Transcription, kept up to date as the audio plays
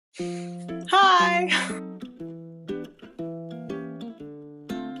Hi!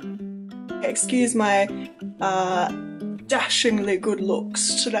 Excuse my dashingly good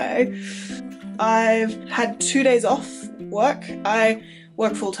looks today. I've had 2 days off work. I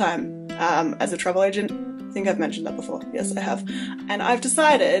work full-time as a travel agent. I think I've mentioned that before. Yes, I have. And I've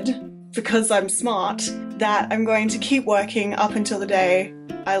decided, because I'm smart, that I'm going to keep working up until the day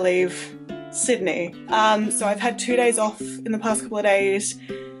I leave Sydney. So I've had 2 days off in the past couple of days,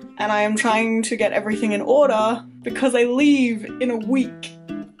 and I am trying to get everything in order because I leave in a week.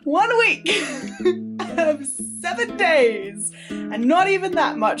 1 week! I have 7 days, and not even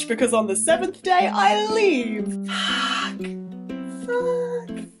that much because on the 7th day I leave. Fuck.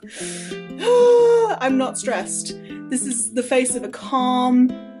 I'm not stressed. This is the face of a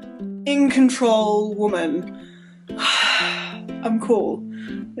calm, in control woman. I'm cool.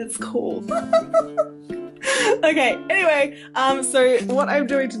 It's cool. Okay, anyway, so what I'm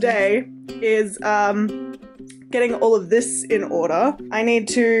doing today is getting all of this in order. I need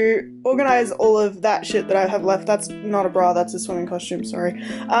to organize all of that shit that I have left. That's not a bra, that's a swimming costume, sorry.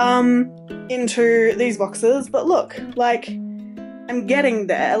 Into these boxes, but look, like, I'm getting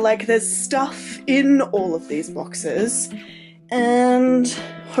there. Like, there's stuff in all of these boxes, and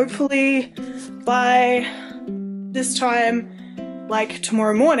hopefully by this time, like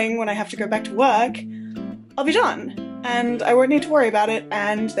tomorrow morning when I have to go back to work, I'll be done. And I won't need to worry about it,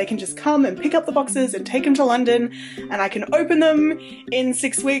 and they can just come and pick up the boxes and take them to London, and I can open them in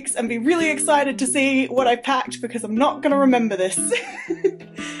 6 weeks and be really excited to see what I packed because I'm not gonna remember this.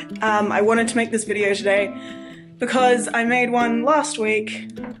 I wanted to make this video today because I made one last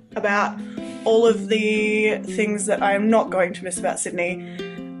week about all of the things that I am not going to miss about Sydney,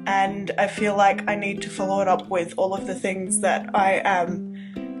 and I feel like I need to follow it up with all of the things that I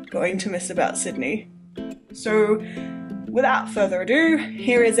am going to miss about Sydney. So without further ado,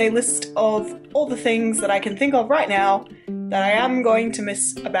 here is a list of all the things that I can think of right now that I am going to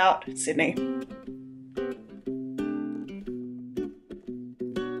miss about Sydney.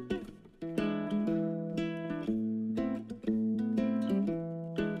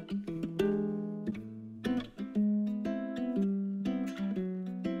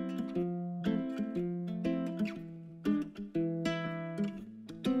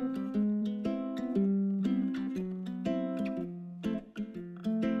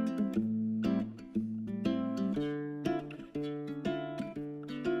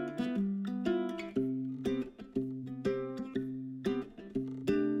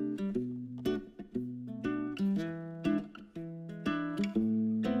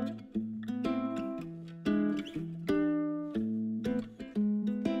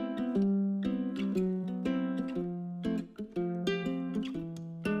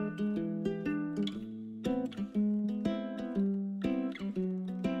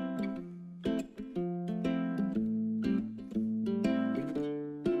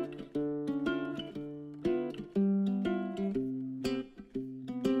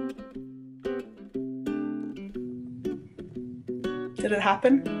 Did it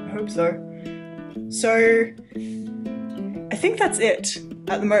happen? I hope so. So, I think that's it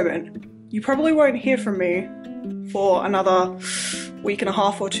at the moment. You probably won't hear from me for another week and a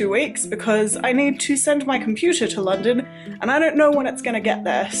half or 2 weeks because I need to send my computer to London and I don't know when it's gonna get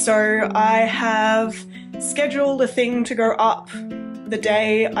there. So I have scheduled a thing to go up the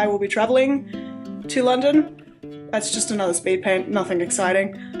day I will be traveling to London. That's just another speed paint, nothing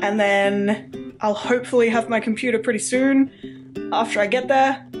exciting. And then I'll hopefully have my computer pretty soon after I get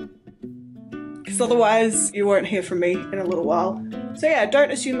there, because otherwise you won't hear from me in a little while. So yeah, don't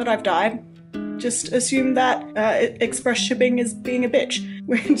assume that I've died. Just assume that express shipping is being a bitch,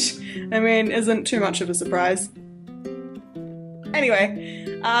 which, I mean, isn't too much of a surprise.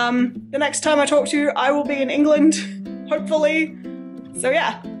 Anyway, the next time I talk to you, I will be in England, hopefully. So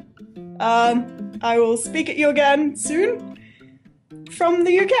yeah, I will speak at you again soon from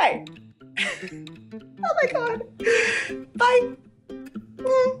the UK. Oh my god. Bye.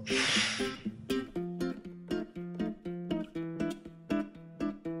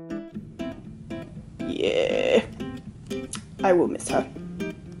 Yeah. I will miss her.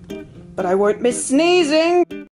 But I won't miss sneezing.